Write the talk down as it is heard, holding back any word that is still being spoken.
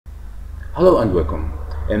Hello and welcome.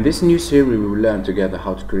 In this new series we will learn together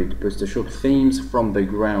how to create Prestashop themes from the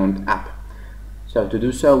ground up. So to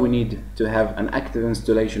do so we need to have an active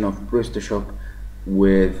installation of Prestashop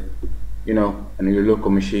with on your local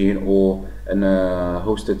machine or in a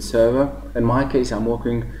hosted server. In my case I'm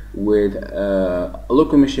working with a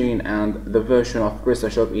local machine and the version of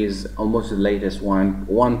Prestashop is almost the latest one,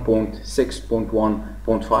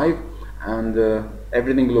 1.6.1.5, and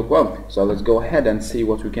everything look well. So let's go ahead and see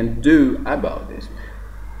what we can do about this.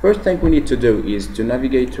 First thing we need to do is to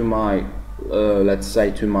navigate to my let's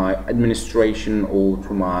say to my administration or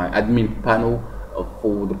to my admin panel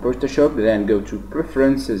for the Prestashop, then go to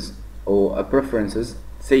preferences or preferences,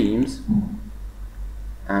 themes,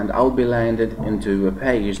 and I'll be landed into a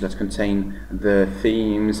page that contain the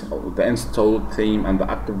themes, or the installed theme and the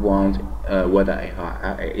active ones, whether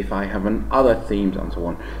if I have other themes and so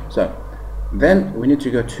on. So then we need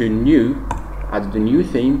to go to new, add the new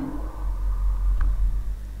theme,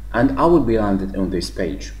 and I will be landed on this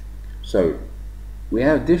page. So we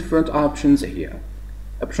have different options here.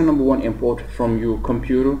 Option number one, import from your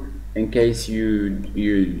computer in case you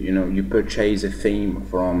purchase a theme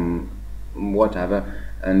from whatever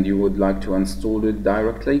and you would like to install it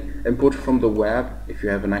directly. Import from the web if you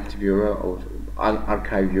have an active URL or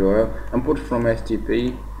archive URL. Import from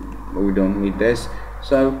FTP, we don't need this.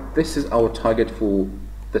 So this is our target for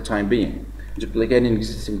the time being. Duplicate an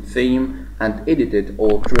existing theme and edit it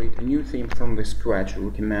or create a new theme from the scratch,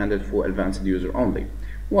 recommended for advanced user only.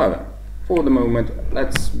 Well, for the moment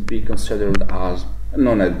let's be considered as a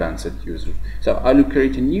non-advanced user. So I will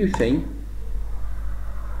create a new theme.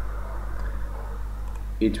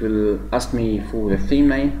 It will ask me for the theme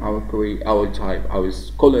name. I will call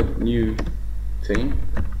it new theme.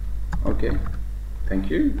 Okay, thank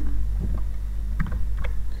you.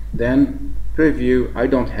 Then preview, I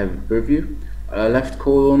don't have preview. Left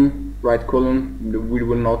colon, right colon, we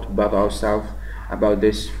will not bother ourselves about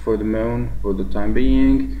this for the moment, for the time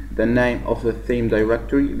being. The name of the theme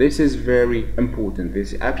directory, this is very important.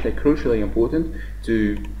 This is actually crucially important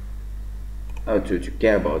to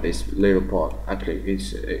care about this little part. Actually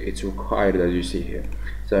it's required, as you see here.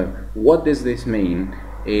 So what does this mean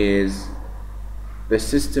is the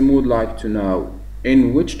system would like to know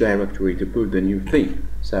in which directory to put the new theme.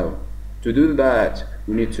 So to do that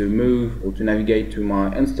we need to move or to navigate to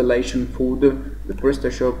my installation folder, the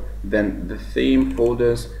Prestashop, then the theme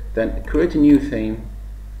folders, then create a new theme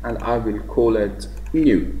and I will call it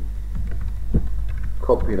new.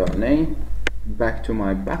 Copy that name back to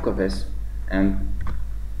my back office and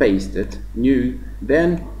paste it, new.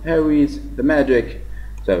 Then here is the magic.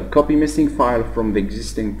 So copy missing file from the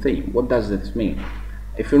existing theme. What does this mean?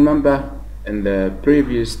 If you remember in the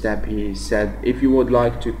previous step he said if you would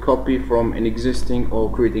like to copy from an existing or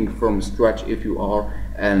creating from scratch if you are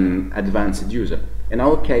an advanced user. In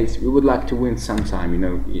our case we would like to win some time,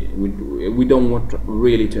 we don't want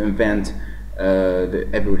really to invent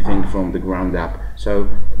everything from the ground up. So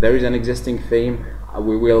there is an existing theme,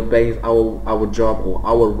 we will base our job or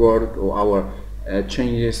our work or our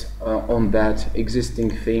changes on that existing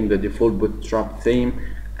theme, the default bootstrap theme,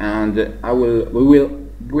 and we will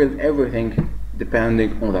build everything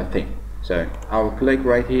depending on that theme. So I will click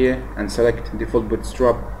right here and select default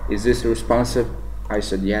bootstrap. Is this responsive? I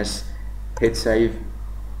said yes. Hit save.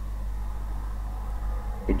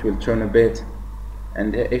 It will turn a bit,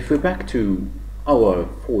 and if we back to our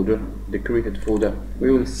folder, the created folder,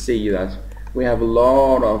 we will see that we have a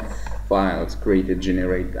lot of files created,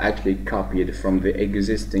 actually copied from the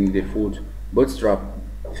existing default bootstrap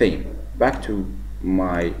theme. Back to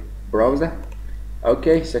my browser.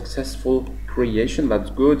 Okay, successful creation,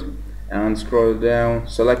 that's good. And scroll down,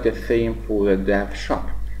 select a theme for the dev shop,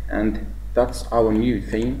 and that's our new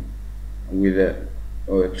theme with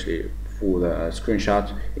actually for the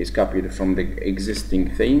screenshot is copied from the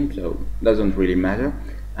existing theme, so doesn't really matter.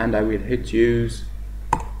 And I will hit use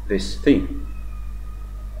this theme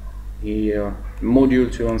here.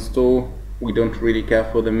 Module to install, we don't really care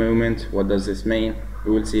for the moment. What does this mean?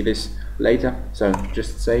 We will see this later, so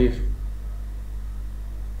just save.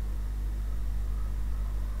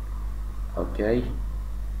 Okay,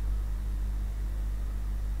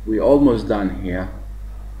 we're almost done here.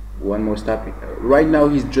 One more step. Right now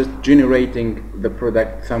he's just generating the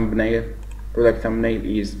product thumbnail. Product thumbnail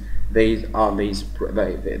is the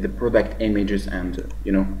product images, and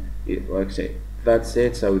like I say, that's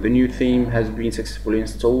it. So the new theme has been successfully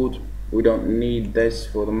installed. We don't need this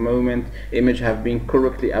for the moment. Image have been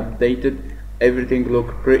correctly updated. Everything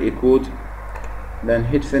look pretty good. Then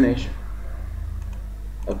hit finish.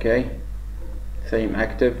 Okay, theme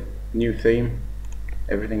active, new theme,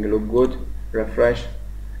 everything look good. Refresh,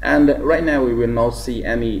 And right now we will not see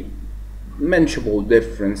any mentionable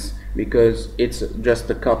difference because it's just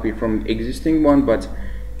a copy from the existing one. But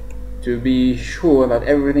to be sure that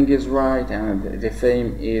everything is right and the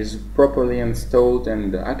theme is properly installed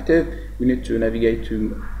and active, we need to navigate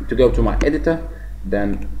to go to my editor,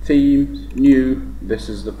 then themes, new, this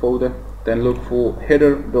is the folder, then look for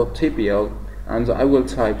header.tpl, and I will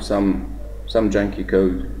type some junky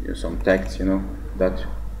code, some text,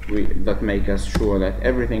 that make us sure that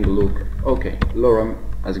everything look okay. Lorem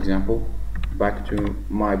as example. Back to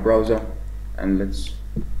my browser and let's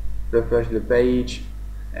refresh the page,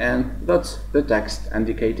 and that's the text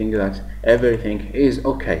indicating that everything is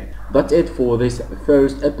okay. That's it for this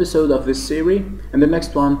first episode of this series. In the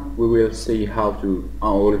next one we will see how to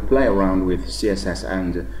play around with CSS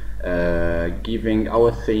and giving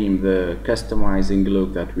our theme the customizing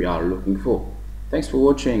look that we are looking for. Thanks for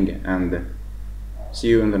watching and see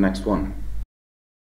you in the next one.